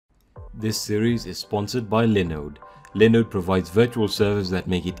This series is sponsored by Linode. Linode provides virtual servers that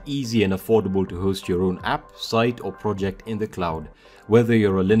make it easy and affordable to host your own app, site or project in the cloud. Whether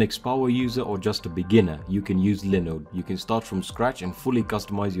you're a Linux power user or just a beginner, you can use Linode. You can start from scratch and fully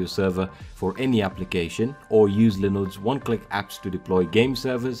customize your server for any application, or use Linode's one-click apps to deploy game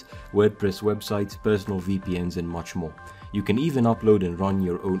servers, WordPress websites, personal VPNs and much more. You can even upload and run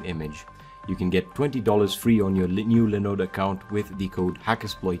your own image. You can get $20 free on your new Linode account with the code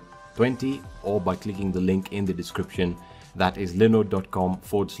HackerSploit20 or by clicking the link in the description. That is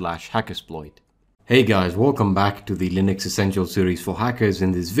linode.com/HackerSploit. Hey guys, welcome back to the Linux Essential series for hackers.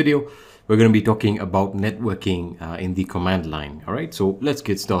 In this video, we're going to be talking about networking in the command line. Alright, so let's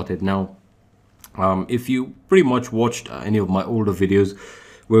get started now. If you pretty much watched any of my older videos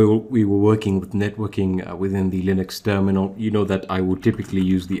where we were working with networking within the Linux terminal, you know that I would typically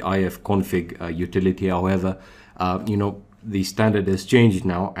use the ifconfig utility. However, the standard has changed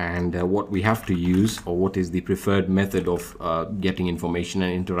now, and what we have to use, or what is the preferred method of getting information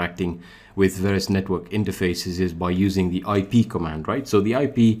and interacting with various network interfaces, is by using the IP command, right? So the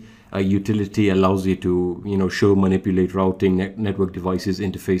IP utility allows you to, show, manipulate routing, network devices,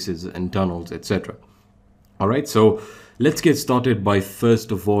 interfaces, and tunnels, etc. All right, so let's get started by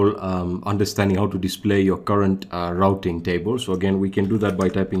first of all understanding how to display your current routing table. So again, we can do that by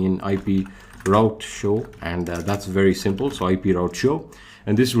typing in IP route show, and that's very simple. So IP route show,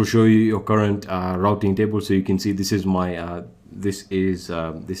 and this will show you your current routing table. So you can see this is my this is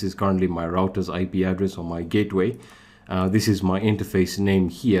currently my router's IP address or my gateway. This is my interface name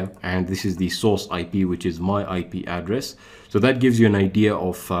here, and this is the source IP, which is my IP address. So that gives you an idea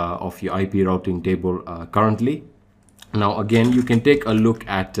of your IP routing table currently. Now again, you can take a look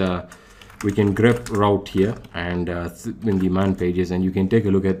at we can grep route here and in the man pages, and you can take a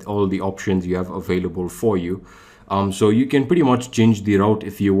look at all the options you have available for you. So you can pretty much change the route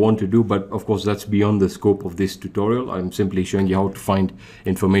if you want to do, but of course that's beyond the scope of this tutorial. I'm simply showing you how to find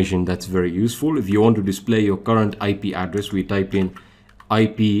information that's very useful. If you want to display your current IP address, we type in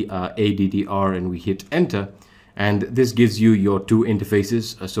IP ADDR and we hit enter, and this gives you your two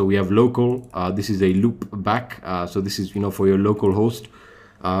interfaces. So we have local, this is a loop back, so this is for your local host.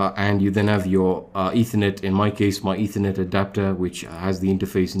 And you then have your Ethernet, in my case my Ethernet adapter, which has the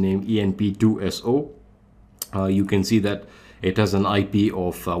interface name ENP2SO. You can see that it has an IP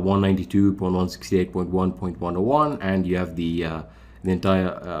of 192.168.1.101, and you have the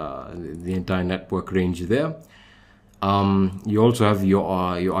entire network range there. You also have your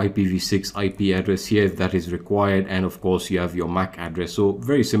IPv6 IP address here if that is required, and of course you have your MAC address. So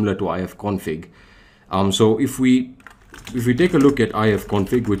very similar to ifconfig. So if we take a look at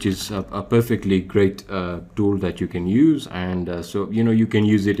ifconfig, which is a perfectly great tool that you can use, and so you can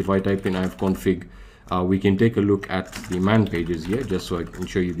use it. If I type in ifconfig, we can take a look at the man pages here, just so I can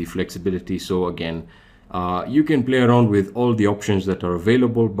show you the flexibility. So again, you can play around with all the options that are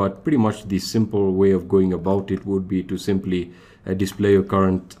available, but pretty much the simple way of going about it would be to simply display your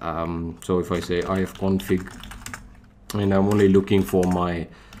current. So if I say ifconfig, and I'm only looking for my,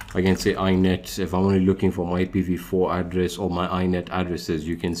 I can say inet. If I'm only looking for my IPv4 address or my inet addresses,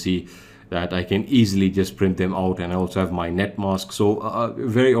 you can see that I can easily just print them out, and I also have my net mask. So a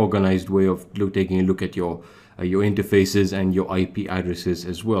very organized way of taking a look at your interfaces and your IP addresses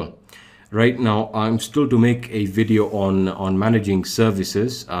as well. Right now, I'm still to make a video on managing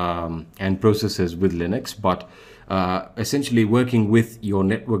services and processes with Linux, but essentially working with your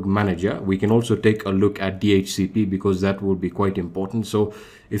network manager, we can also take a look at DHCP, because that will be quite important. So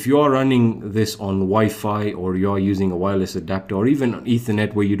if you are running this on Wi-Fi, or you are using a wireless adapter, or even on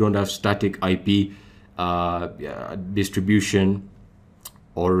Ethernet where you don't have static IP distribution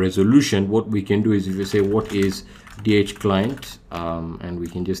or resolution, what we can do is, if you say what is DH client, and we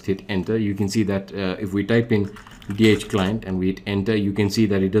can just hit enter, you can see that if we type in DH client and we hit enter, you can see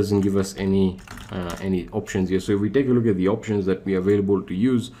that it doesn't give us any options here. So if we take a look at the options that we are available to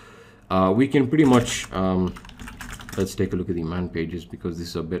use, we can pretty much let's take a look at the man pages, because this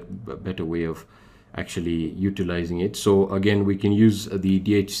is a better way of actually utilizing it. So again, we can use the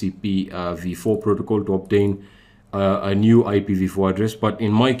DHCP v4 protocol to obtain a new IPv4 address, but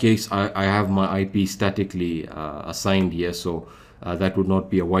in my case I have my IP statically assigned here, so that would not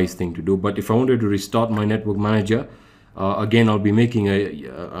be a wise thing to do. But if I wanted to restart my network manager, again I'll be making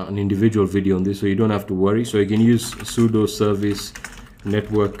an individual video on this, so you don't have to worry. So you can use sudo service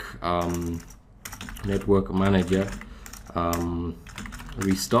network manager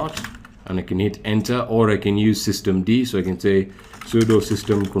restart, and I can hit enter, or I can use systemd. So I can say sudo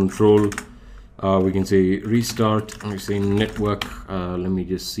system control, we can say restart, and we say network, let me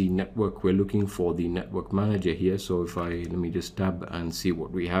just see network. We're looking for the network manager here, so if let me just tab and see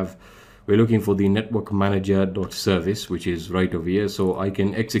what we have. we're looking for the network manager.service, which is right over here. So I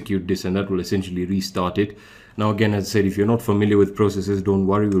can execute this and that will essentially restart it. Now again, as I said, if you're not familiar with processes, don't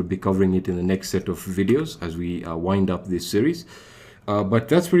worry, we'll be covering it in the next set of videos as we wind up this series. But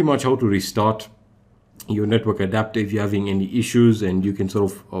that's pretty much how to restart your network adapter if you're having any issues, and you can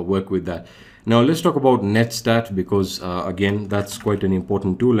sort of work with that. Now let's talk about netstat, because again, that's quite an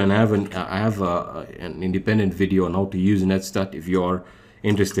important tool, and I have an independent video on how to use netstat if you are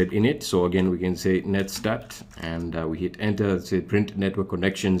interested in it. So again, we can say netstat, and we hit enter. Say print network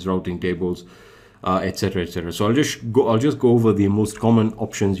connections, routing tables, etc., etc. So I'll just go over the most common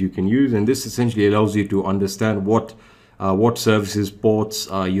options you can use, and this essentially allows you to understand what services, ports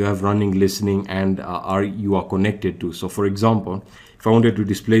you have running, listening, and you are connected to. So for example, if I wanted to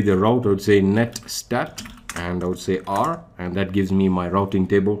display the route, I would say netstat, and I would say R, and that gives me my routing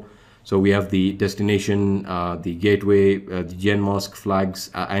table. So we have the destination, the gateway, the genmask flags,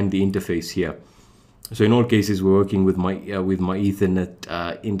 and the interface here. So in all cases, we're working with my Ethernet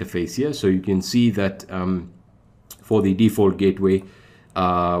interface here. So you can see that for the default gateway,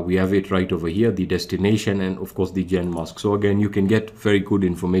 we have it right over here, the destination, and of course the genmask. So again, you can get very good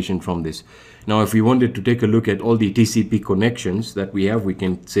information from this. Now, if we wanted to take a look at all the TCP connections that we have, we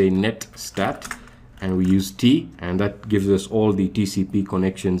can say netstat, and we use T, and that gives us all the TCP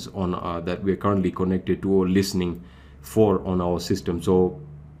connections on that we're currently connected to or listening for on our system. So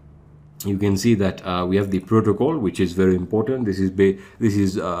you can see that we have the protocol, which is very important. This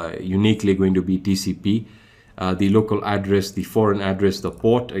is uniquely going to be TCP. The local address, the foreign address, the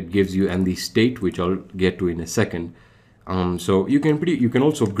port it gives you, and the state, which I'll get to in a second. So you can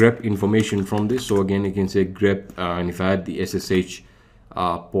also grep information from this. So again, you can say grep, and if I had the SSH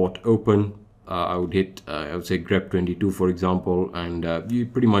port open, I would say grep 22, for example, and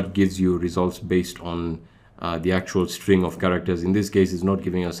it pretty much gives you results based on the actual string of characters. In this case, it's not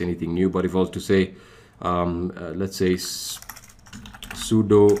giving us anything new, but if I was to say, let's say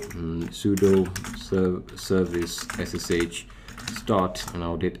sudo service SSH start, and I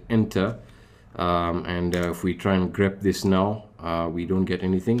would hit enter, and if we try and grep this now, we don't get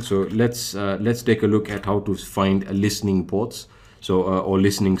anything. So let's take a look at how to find listening ports, so or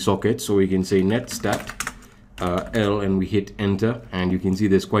listening sockets. So we can say netstat L, and we hit enter, and you can see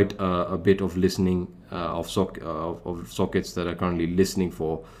there's quite a bit of listening of sockets that are currently listening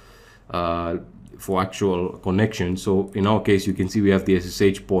for actual connection. So in our case, you can see we have the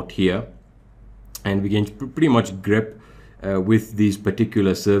SSH port here, and we can pretty much grep with these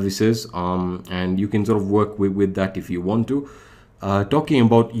particular services, and you can sort of work with that if you want to. Talking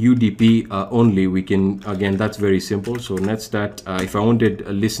about UDP only, we can, again, that's very simple. So netstat, if I wanted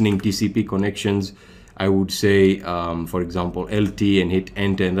listening TCP connections, I would say, for example, LT, and hit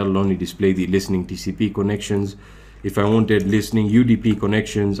enter, and that'll only display the listening TCP connections. If I wanted listening UDP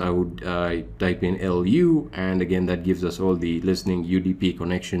connections, I would type in LU, and again, that gives us all the listening UDP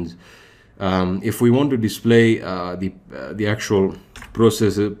connections. If we want to display the actual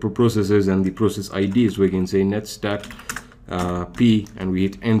processes and the process IDs, we can say netstat P, and we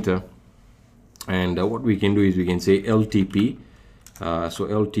hit enter, and what we can do is we can say LTP. So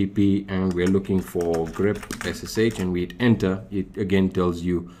LTP, and we're looking for grep SSH, and we hit enter. It again tells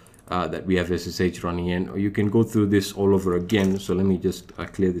you that we have SSH running in. You can go through this all over again. So let me just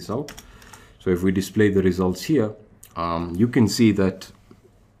clear this out. So if we display the results here, you can see that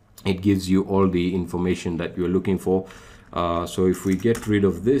it gives you all the information that you're looking for. So if we get rid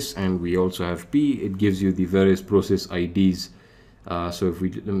of this, and we also have P, it gives you the various process IDs. So if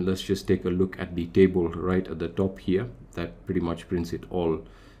let's just take a look at the table right at the top here, that pretty much prints it all.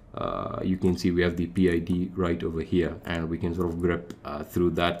 You can see we have the PID right over here, and we can sort of grep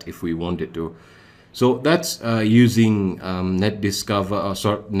through that if we wanted to. So that's using netstat.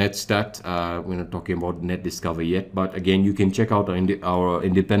 We're not talking about netdiscover yet, but again, you can check out our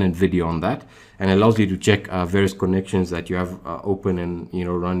independent video on that, and it allows you to check various connections that you have open and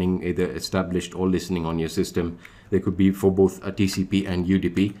running, either established or listening on your system. They could be for both TCP and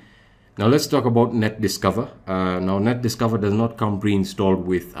UDP. Now let's talk about netdiscover. Now netdiscover does not come pre-installed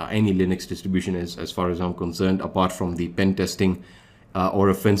with any Linux distribution as far as I'm concerned, apart from the pen testing or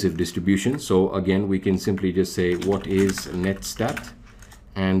offensive distribution. So again, we can simply just say what is netstat,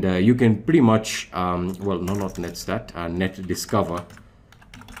 and you can pretty much well, not netstat, netdiscover.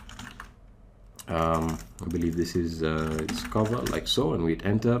 I believe this is discover, like so, and we hit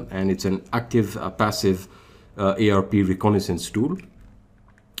enter, and it's an active passive ARP reconnaissance tool.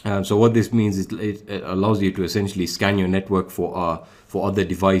 So what this means is it allows you to essentially scan your network for other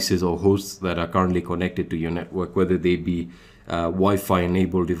devices or hosts that are currently connected to your network, whether they be Wi-Fi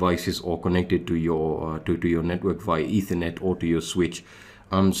enabled devices or connected to your network via Ethernet or to your switch.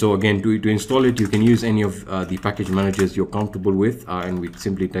 So again, to install it, you can use any of the package managers you're comfortable with, and we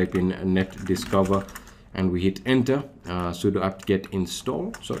simply type in netdiscover and we hit enter, sudo apt-get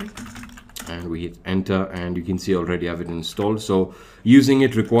install, and we hit enter, and you can see already have it installed. So using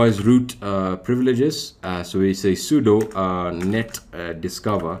it requires root privileges, so we say sudo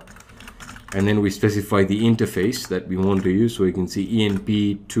netdiscover, and then we specify the interface that we want to use. So you can see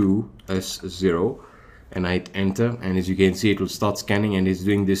enp2s0, and I hit enter, and as you can see, it will start scanning, and it's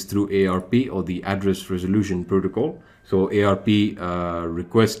doing this through ARP, or the address resolution protocol. So ARP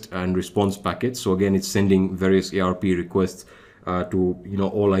request and response packets. So again, it's sending various ARP requests to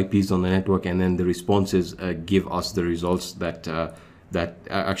all IPs on the network, and then the responses give us the results that that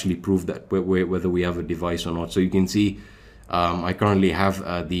actually prove that whether we have a device or not. So you can see I currently have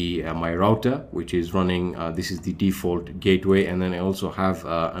my router, which is running. This is the default gateway, and then I also have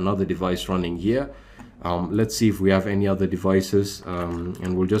another device running here. Let's see if we have any other devices,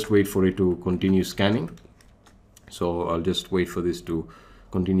 and we'll just wait for it to continue scanning. So I'll just wait for this to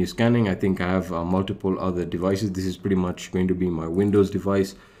continue scanning. I think I have multiple other devices. This is pretty much going to be my Windows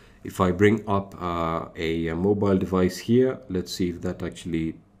device. If I bring up a mobile device here, let's see if that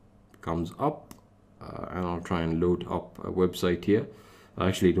actually comes up, and I'll try and load up a website here. I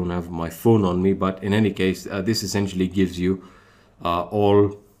actually don't have my phone on me, but in any case, this essentially gives you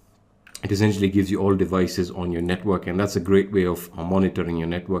all devices on your network, and that's a great way of monitoring your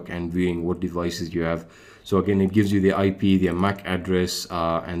network and viewing what devices you have. So again, it gives you the IP, their MAC address,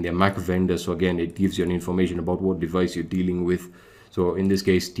 and their MAC vendor. So again, it gives you an information about what device you're dealing with. So in this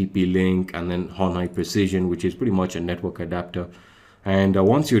case, TP-Link, and then HON High Precision, which is pretty much a network adapter. And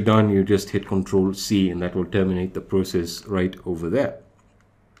once you're done, you just hit Control-C, and that will terminate the process right over there.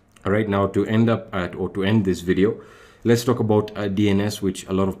 All right, now to end this video, let's talk about DNS, which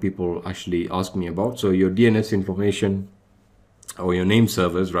a lot of people actually ask me about. So your DNS information, or your name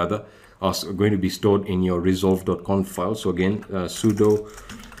servers rather, are going to be stored in your resolve.conf file. So again, sudo,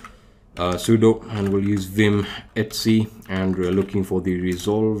 and we'll use vim etc, and we're looking for the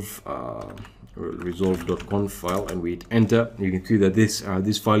resolve.conf file, and we hit enter. You can see that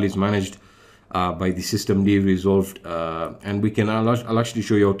this file is managed by the systemd resolved, and I'll actually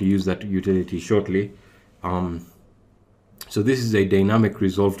show you how to use that utility shortly. So this is a dynamic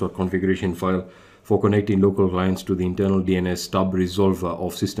resolve.configuration file for connecting local clients to the internal DNS stub resolver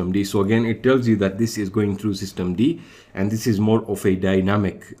of systemd. So again, it tells you that this is going through systemd, and this is more of a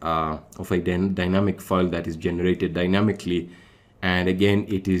dynamic file that is generated dynamically. And again,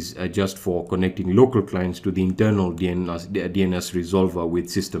 it is just for connecting local clients to the internal DNS resolver with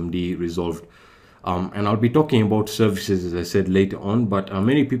systemd resolved. And I'll be talking about services, as I said, later on, but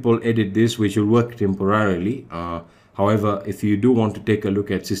many people edit this, which will work temporarily. However, if you do want to take a look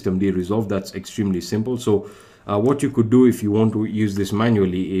at systemd resolve, that's extremely simple. So what you could do if you want to use this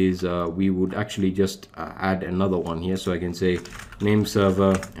manually is we would actually just add another one here. So I can say name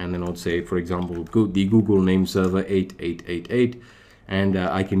server, and then I'll say, for example, the Google name server 8888, and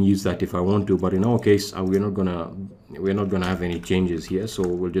I can use that if I want to. But in our case, we're not gonna have any changes here, so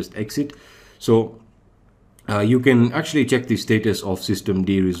we'll just exit. So you can actually check the status of systemd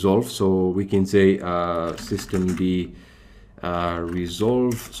resolve. So we can say systemd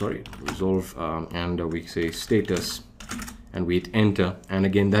resolve, and we say status, and we hit enter, and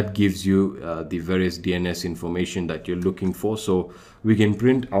again that gives you the various DNS information that you're looking for. So we can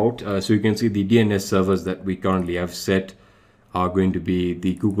print out, so you can see the DNS servers that we currently have set are going to be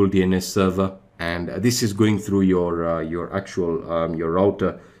the Google DNS server, and this is going through your actual your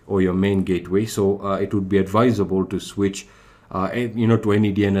router or your main gateway. So it would be advisable to switch to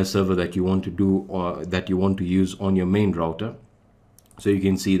any DNS server that you want to do or that you want to use on your main router. So you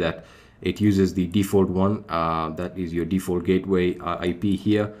can see that it uses the default one, that is your default gateway IP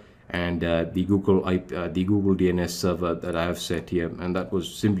here, and the Google DNS server that I have set here, and that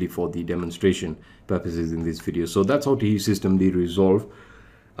was simply for the demonstration purposes in this video. So that's how to use systemd resolve.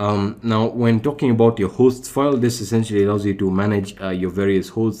 Now, when talking about your hosts file, this essentially allows you to manage your various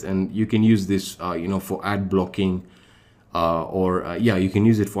hosts, and you can use this, for ad blocking, you can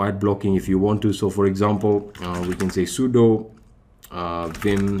use it for ad blocking if you want to. So, for example, we can say sudo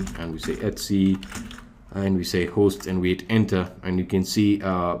vim, and we say etc, and we say host, and we hit enter, and you can see,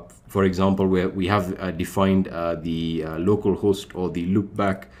 for example, where we have defined the local host or the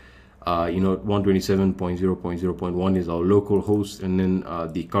loopback. 127.0.0.1 is our local host, and then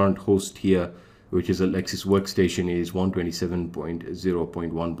the current host here, which is a Lexis workstation, is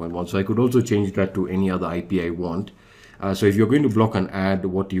 127.0.1.1. So I could also change that to any other IP I want. So if you're going to block an ad,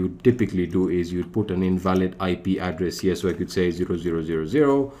 what you typically do is you'd put an invalid IP address here. So I could say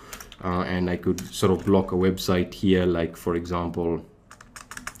 0000, and I could sort of block a website here, like for example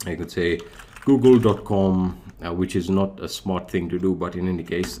I could say google.com, which is not a smart thing to do, but in any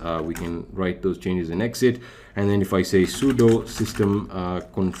case, we can write those changes and exit. And then if I say sudo system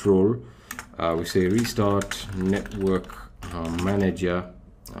control, we say restart network manager,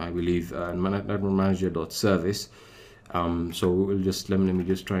 I believe network manager.service. So we'll just let me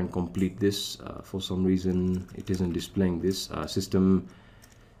just try and complete this. For some reason it isn't displaying this. System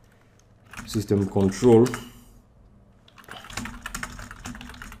control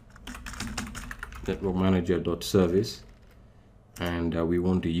network manager.service, and we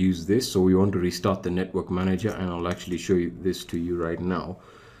want to use this. So we want to restart the network manager, and I'll actually show you this to you right now.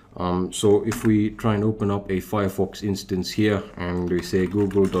 So if we try and open up a Firefox instance here and we say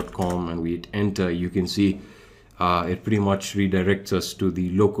google.com and we hit enter, you can see it pretty much redirects us to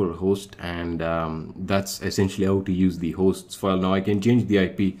the local host, and that's essentially how to use the hosts file. Now I can change the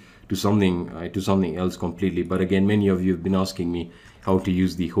IP to something else completely, but again, many of you have been asking me how to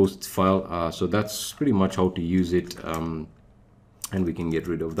use the hosts file, so that's pretty much how to use it. And we can get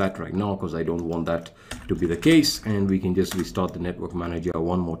rid of that right now because I don't want that to be the case, and we can just restart the network manager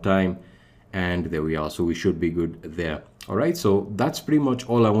one more time, and there we are. So we should be good there. All right, so that's pretty much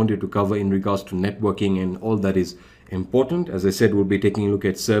all I wanted to cover in regards to networking and all that is important. As I said, we'll be taking a look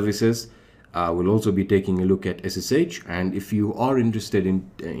at services. We'll also be taking a look at SSH, and if you are interested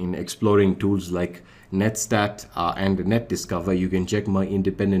in exploring tools like netstat and netdiscover, you can check my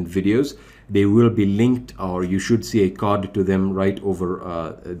independent videos. They will be linked, or you should see a card to them right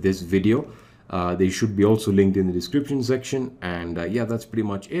over this video. They should be also linked in the description section, and yeah, that's pretty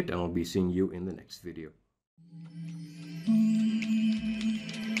much it, and I'll be seeing you in the next video.